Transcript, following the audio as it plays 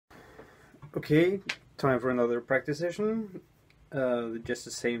Okay, time for another practice session. Just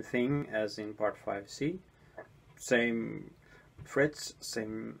the same thing as in part 5C. Same frets,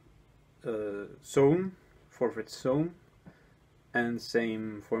 same zone, 4-fret zone, and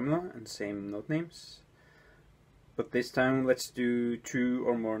same formula and same note names. But this time let's do 2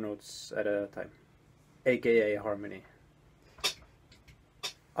 or more notes at a time, aka harmony.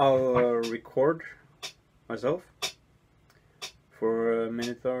 I'll record myself for a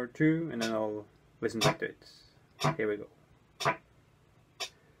minute or two and then I'll listen back to it. Here we go.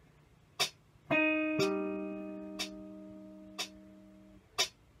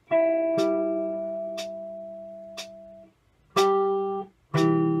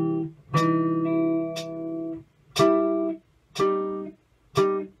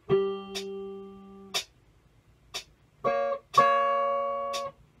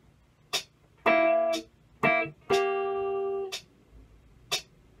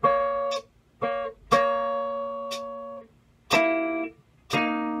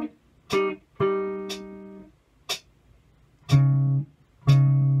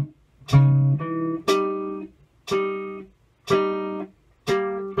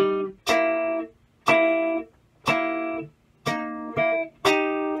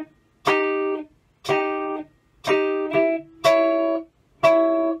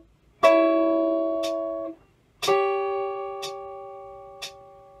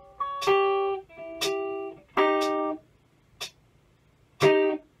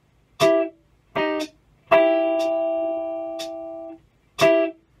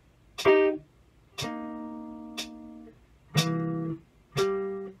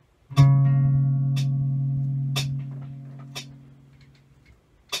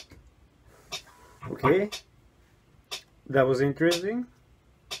 Okay, that was interesting.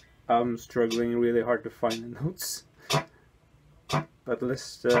 I'm struggling really hard to find the notes, but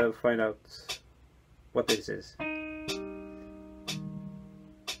let's find out what this is.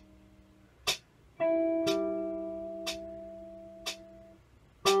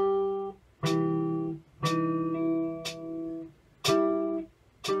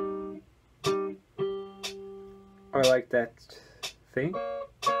 I like that thing.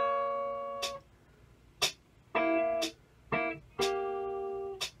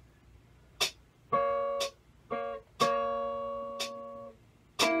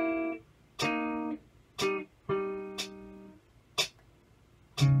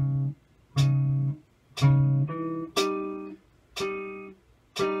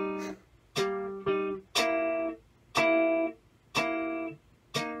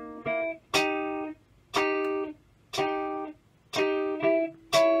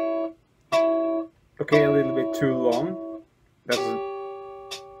 Okay, a little bit too long.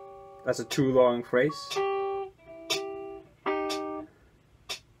 That's a too long phrase.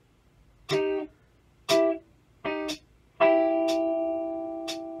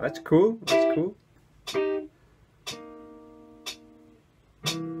 That's cool. That's cool.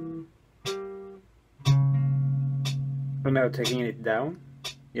 I'm now taking it down.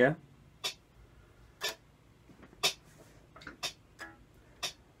 Yeah.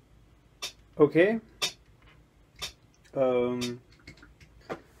 Okay.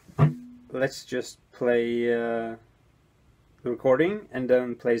 Let's just play the recording and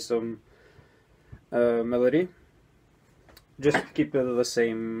then play some melody. Just keep it the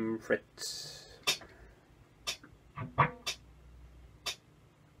same frets.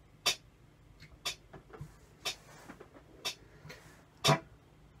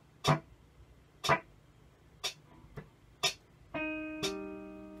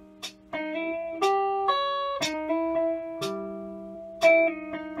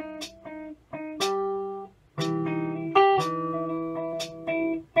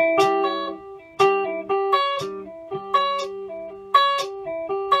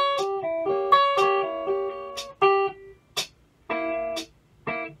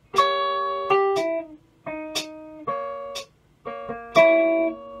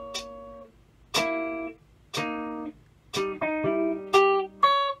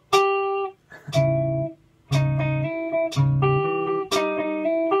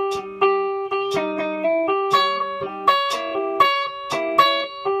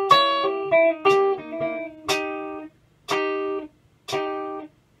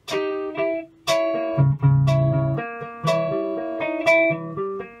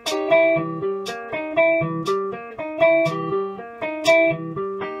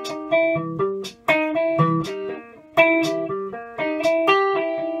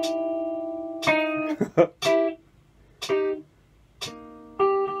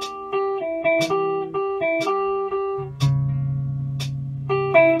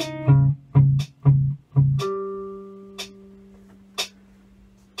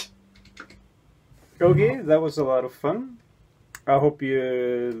 Okay, that was a lot of fun. I hope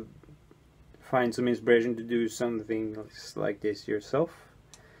you find some inspiration to do something like this yourself.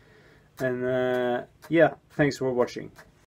 And yeah, thanks for watching.